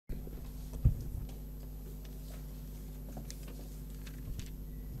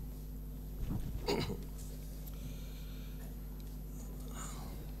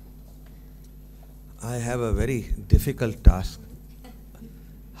I have a very difficult task.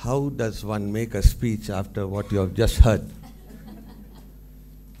 How does one make a speech after what you have just heard?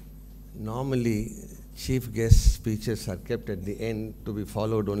 Normally, chief guest speeches are kept at the end to be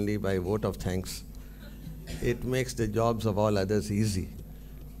followed only by vote of thanks. It makes the jobs of all others easy.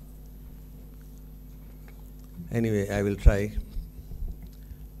 Anyway, I will try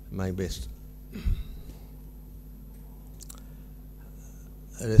my best.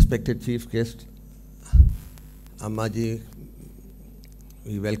 Respected chief guest, Ammaji,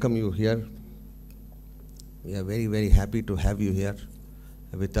 we welcome you here. We are very, very happy to have you here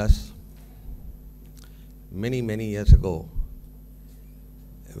with us. Many, many years ago,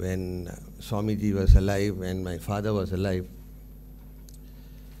 when Swamiji was alive and my father was alive,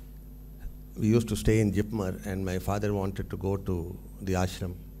 we used to stay in Jipmer, and my father wanted to go to the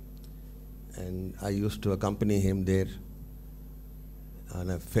ashram. And I used to accompany him there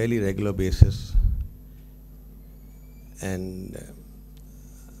on a fairly regular basis. And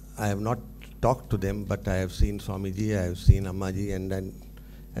I have not talked to them, but I have seen Swamiji, I have seen Ammaji, and then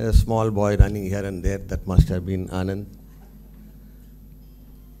as a small boy running here and there, that must have been Anand.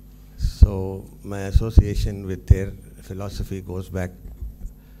 So my association with their philosophy goes back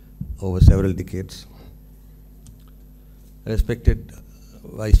over several decades. Respected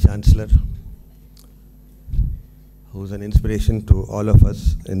Vice Chancellor, who's an inspiration to all of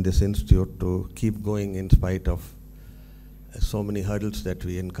us in this institute to keep going in spite of so many hurdles that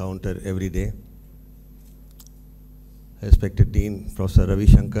we encounter every day. Respected Dean, Professor Ravi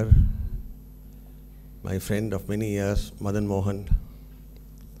Shankar, my friend of many years, Madan Mohan,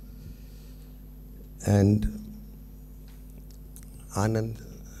 and Anand.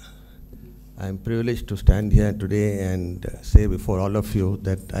 I am privileged to stand here today and say before all of you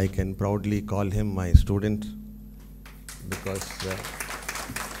that I can proudly call him my student, because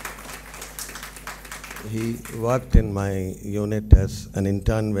he worked in my unit as an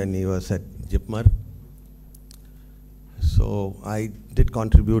intern when he was at Jipmer. So I did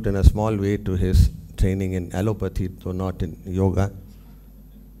contribute in a small way to his training in allopathy, though not in yoga.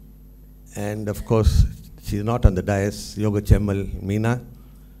 And of course, she's not on the dais, Yoga Chemmal Meena,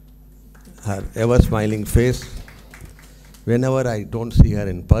 her ever-smiling face. Whenever I don't see her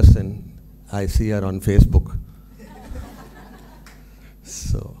in person, I see her on Facebook.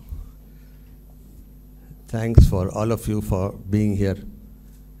 So, thanks for all of you for being here,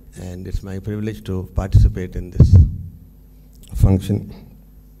 and it's my privilege to participate in this function.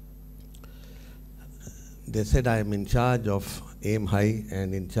 They said I am in charge of Aim High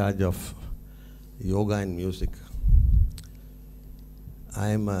and in charge of yoga and music. I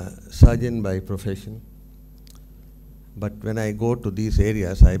am a surgeon by profession, but when I go to these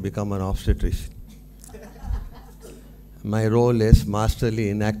areas, I become an obstetrician. My role is masterly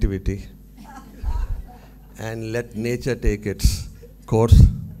inactivity and let nature take its course.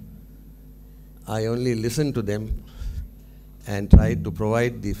 I only listen to them and try to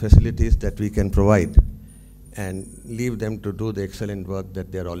provide the facilities that we can provide and leave them to do the excellent work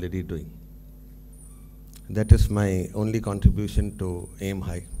that they are already doing. That is my only contribution to Aim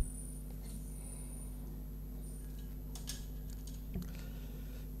High.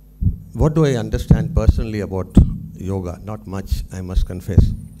 What do I understand personally about yoga? Not much, I must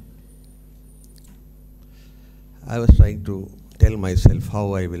confess. I was trying to tell myself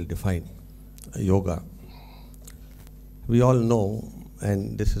how I will define yoga. We all know,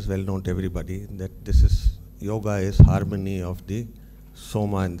 and this is well known to everybody, that yoga is harmony of the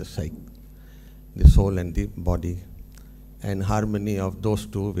soma and the psyche, the soul and the body, and harmony of those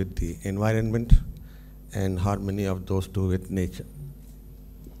two with the environment, and harmony of those two with nature.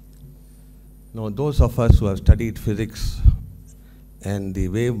 Now, those of us who have studied physics and the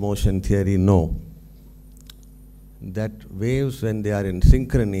wave motion theory know that waves, when they are in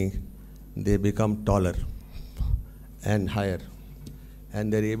synchrony, they become taller and higher,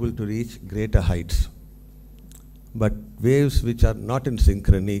 and they're able to reach greater heights. But waves which are not in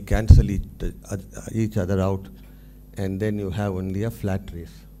synchrony cancel each other out, and then you have only a flat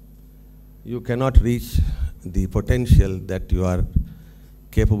race. You cannot reach the potential that you are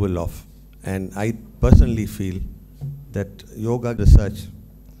capable of. And I personally feel that yoga research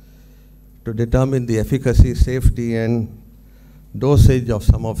to determine the efficacy, safety, and dosage of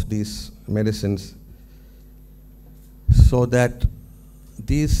some of these medicines, so that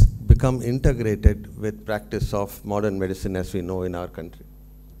these become integrated with practice of modern medicine as we know in our country.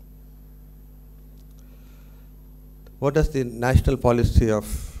 What does the national policy of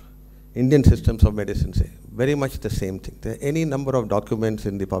Indian systems of medicine say? Very much the same thing. There are any number of documents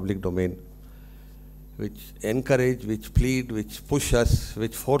in the public domain which encourage, which plead, which push us,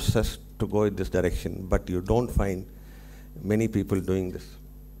 which force us to go in this direction, but you don't find many people doing this.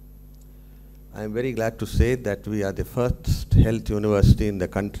 I am very glad to say that we are the first health university in the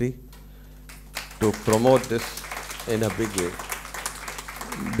country to promote this in a big way,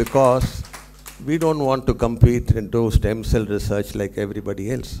 because we don't want to compete and do stem cell research like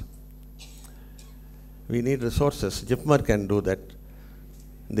everybody else. We need resources. JIPMER can do that.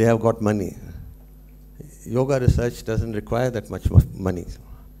 They have got money. Yoga research doesn't require that much money.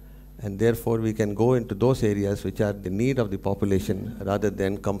 And therefore, we can go into those areas which are the need of the population rather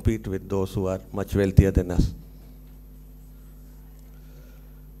than compete with those who are much wealthier than us.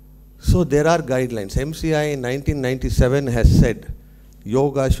 So there are guidelines. MCI in 1997 has said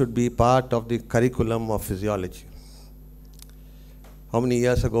yoga should be part of the curriculum of physiology. How many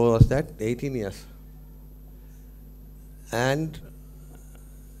years ago was that? 18 years. And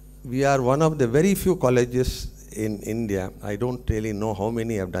we are one of the very few colleges in India, I don't really know how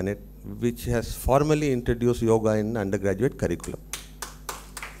many have done it, which has formally introduced yoga in undergraduate curriculum.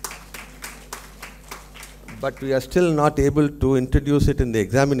 But we are still not able to introduce it in the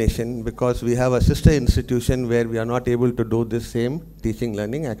examination because we have a sister institution where we are not able to do this same teaching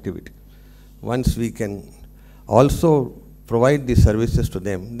learning activity. Once we can also provide these services to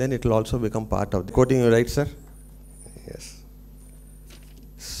them, then it will also become part of the quoting you right, sir? Yes.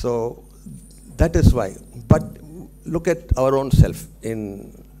 So that is why. But look at our own self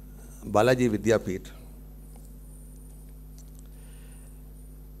in Balaji Vidyapeeth.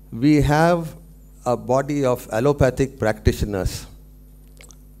 We have a body of allopathic practitioners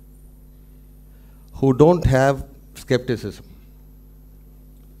who don't have skepticism,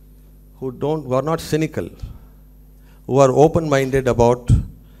 who are not cynical, who are open-minded about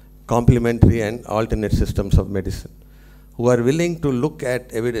complementary and alternate systems of medicine, who are willing to look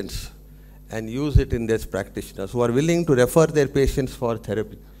at evidence and use it in their practitioners, who are willing to refer their patients for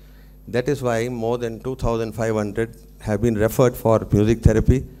therapy. That is why more than 2,500 have been referred for music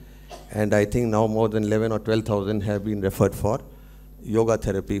therapy, and I think now more than 11 or 12,000 have been referred for yoga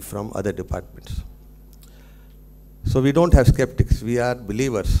therapy from other departments. So we don't have skeptics, we are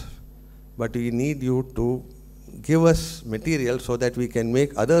believers, but we need you to give us material so that we can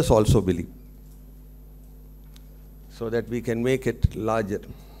make others also believe, so that we can make it larger.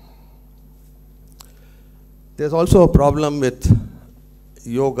 There's also a problem with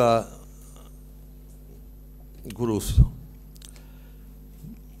yoga gurus.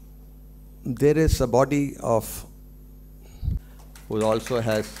 There is a body of who also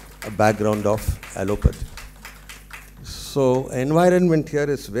has a background of allopathy. So environment here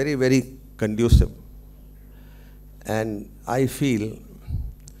is very, very conducive. And I feel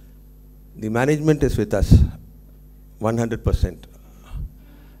the management is with us 100%.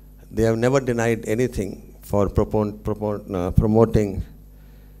 They have never denied anything for promoting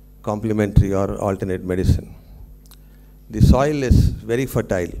complementary or alternate medicine. The soil is very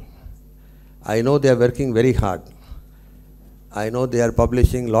fertile. I know they are working very hard. I know they are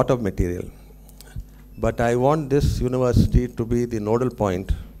publishing a lot of material. But I want this university to be the nodal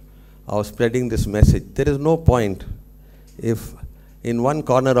point of spreading this message. There is no point if in one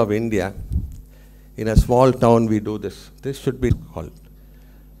corner of India, in a small town, we do this. This should be called.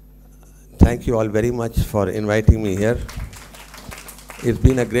 Thank you all very much for inviting me here. It's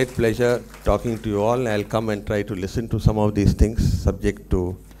been a great pleasure talking to you all. I'll come and try to listen to some of these things subject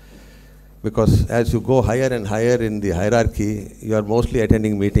to, because as you go higher and higher in the hierarchy, you are mostly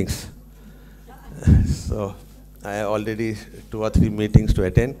attending meetings. So I have already 2 or 3 meetings to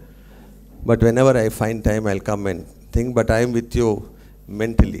attend. But whenever I find time, I'll come and think. But I am with you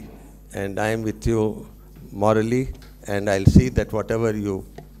mentally, and I am with you morally, and I'll see that whatever you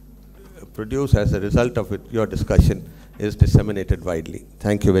produce as a result of your discussion is disseminated widely.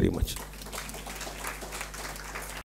 Thank you very much.